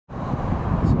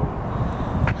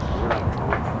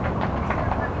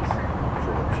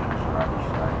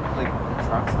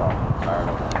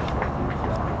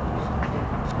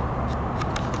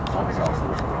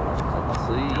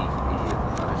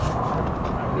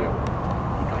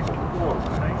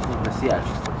Такси я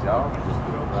чисто взял, just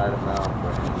right now,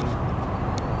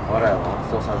 whatever, он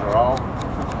все сожрал,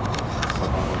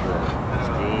 потом уже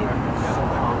день,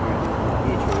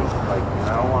 ничего, like, I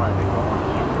don't want to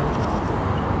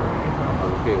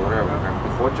okay, whatever, как ты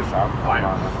хочешь, I'll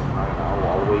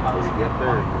wait till you get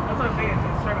there. That's what I'm saying, so I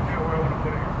was trying to figure out where I want to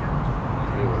put it.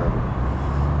 Okay, whatever.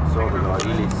 So,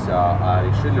 договорились,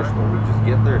 решили, что we just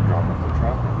get there, drop off the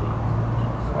truck, and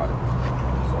свалим.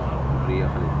 So,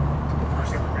 приехали.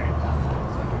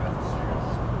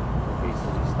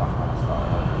 Basically, stopped at a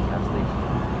gas station.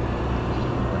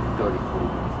 30,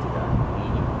 40 minutes to that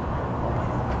minimum.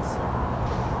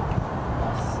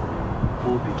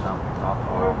 We'll там top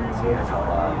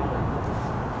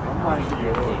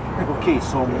okay,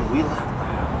 so we left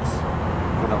the house.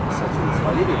 Когда мы с отсюда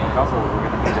свалили, показывал, we're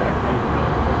gonna be there.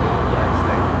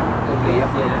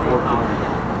 Приехали в Форт.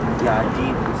 Я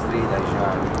один быстрее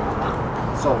доезжаю.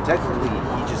 So technically,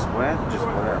 he just went, just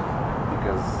whatever,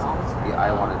 because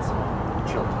I wanted some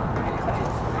chill time.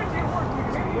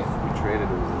 We traded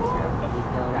it with him.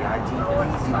 Я один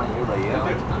быстрее доехал.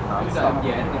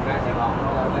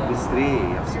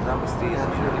 Быстрее, я всегда быстрее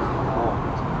заезжаю.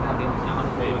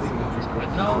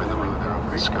 Filming the moon there over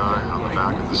the sky, on the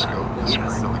back of the scope, the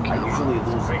screen on the camera. Usually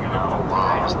lose it now.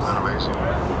 Wow, isn't that amazing?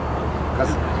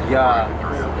 Because, yeah.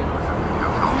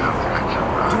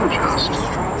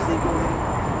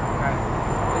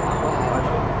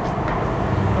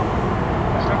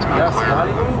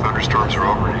 Thunderstorms are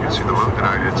over and you can see the moon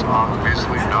tonight. It's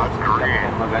obviously not green.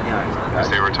 As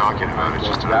they were talking about, it's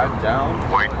just a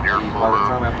white near full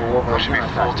moon. It should be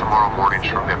full tomorrow morning,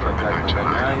 shortly after midnight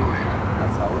tonight, I believe.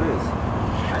 That's how it is.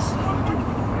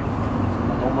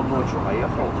 Потом ночью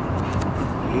поехал,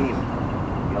 лень,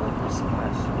 я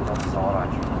просыпаюсь, куда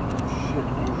заворачиваю. Shit,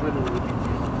 неужели вы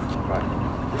летите? Right.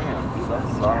 Damn, dude, that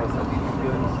sucks. I didn't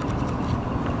feel it.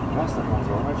 Раз так он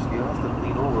заворачивает, я раз так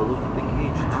lean over, look at the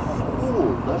cage.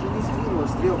 Oh, даже не сдвинула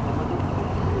стрелку.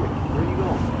 Where you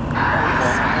going?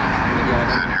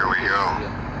 And here we go.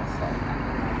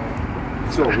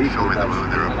 So we filming the moon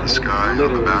there up in the sky, on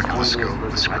the back of the scope,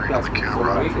 the screen on the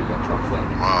camera.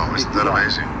 Wow, isn't that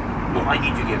amazing? No, I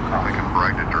need to get caught. I can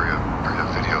brighten it during a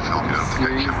video film. You don't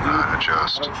think I can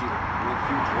adjust. So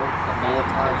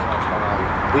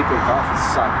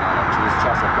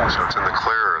it's in the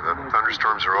clear. The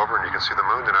thunderstorms are over and you can see the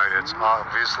moon tonight. It's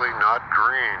obviously not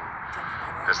green,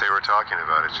 as they were talking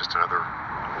about. It's just another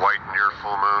white near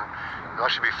full moon. It'll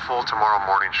actually be full tomorrow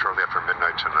morning, shortly after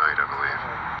midnight tonight, I believe.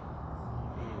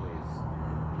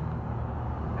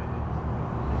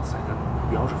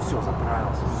 Я уже все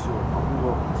заправился, все,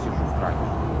 могу сижу в траке.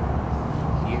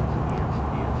 Нет.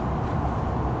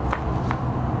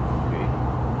 Okay.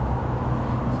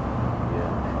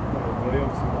 Yeah.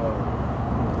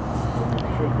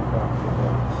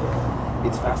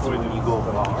 It's faster when you go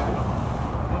far.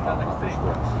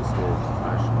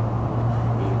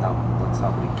 Или там тот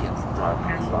самый Кент drive.